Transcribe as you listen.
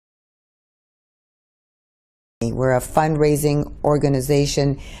We're a fundraising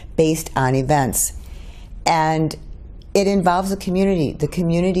organization based on events, and it involves the community. The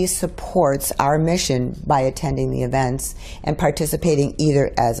community supports our mission by attending the events and participating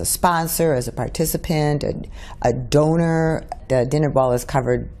either as a sponsor, as a participant, a donor. The dinner ball has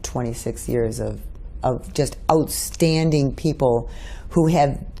covered 26 years of just outstanding people who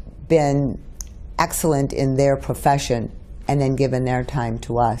have been excellent in their profession and then given their time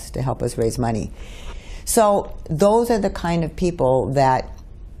to us to help us raise money. So those are the kind of people that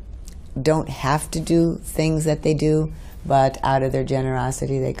don't have to do things that they do, but out of their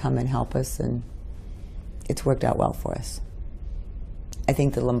generosity they come and help us, and it's worked out well for us. I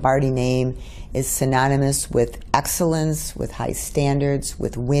think the Lombardi name is synonymous with excellence, with high standards,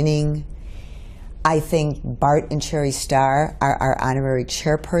 with winning. I think Bart and Cherry Starr are our honorary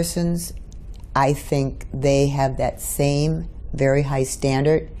chairpersons. I think they have that same very high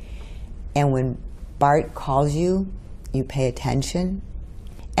standard, and when Bart calls you, you pay attention.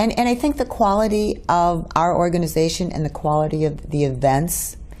 And I think the quality of our organization and the quality of the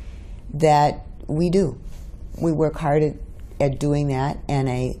events that we do, we work hard at doing that, and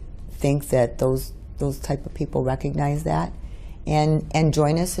I think that those type of people recognize that and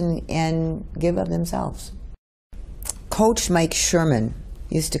join us and give of themselves. Coach Mike Sherman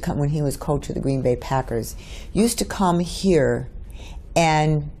used to come, when he was coach of the Green Bay Packers, used to come here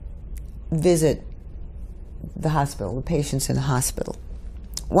and visit the hospital, the patients in the hospital.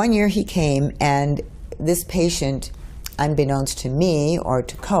 One year he came, and this patient, unbeknownst to me or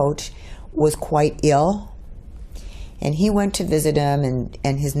to Coach, was quite ill. And he went to visit him,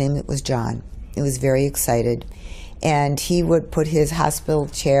 and his name was John. He was very excited. And he would put his hospital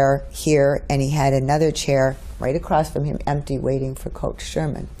chair here, and he had another chair right across from him empty, waiting for Coach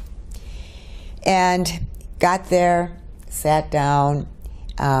Sherman. And got there, sat down.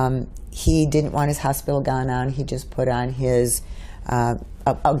 He didn't want his hospital gown on. He just put on his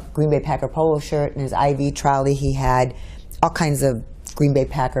a Green Bay Packer polo shirt and his IV trolley. He had all kinds of Green Bay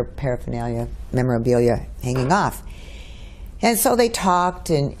Packer paraphernalia, memorabilia hanging off. And so they talked,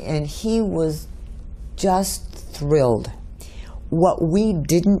 and he was just thrilled. What we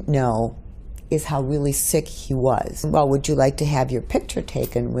didn't know is how really sick he was. Well, would you like to have your picture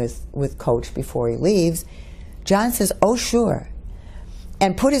taken with Coach before he leaves? John says, oh, sure.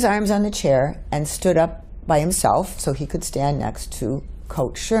 And put his arms on the chair and stood up by himself so he could stand next to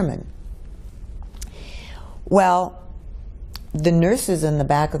Coach Sherman. Well, the nurses in the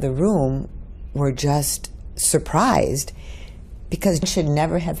back of the room were just surprised, because he should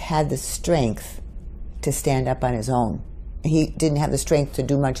never have had the strength to stand up on his own. He didn't have the strength to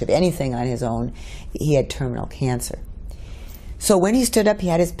do much of anything on his own. He had terminal cancer. So when he stood up, he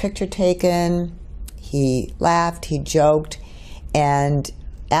had his picture taken, he laughed, he joked, and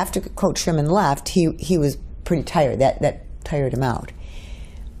after Coach Sherman left, he was pretty tired. That tired him out.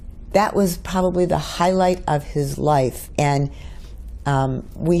 That was probably the highlight of his life. And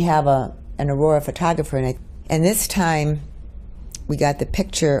we have an Aurora photographer, and this time we got the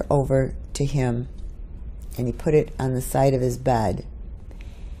picture over to him, and he put it on the side of his bed.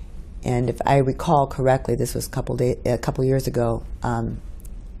 And if I recall correctly, this was a couple years ago,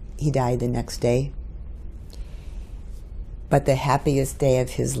 he died the next day. But the happiest day of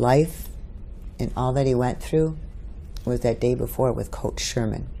his life and all that he went through was that day before with Coach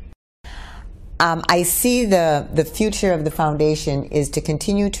Sherman. I see the future of the foundation is to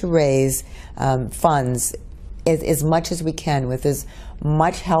continue to raise funds as much as we can, with as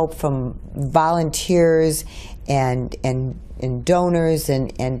much help from volunteers and donors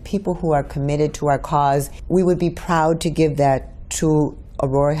and people who are committed to our cause. We would be proud to give that to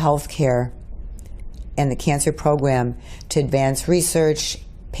Aurora Healthcare and the cancer program to advance research,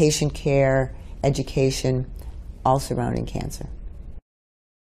 patient care, education, all surrounding cancer.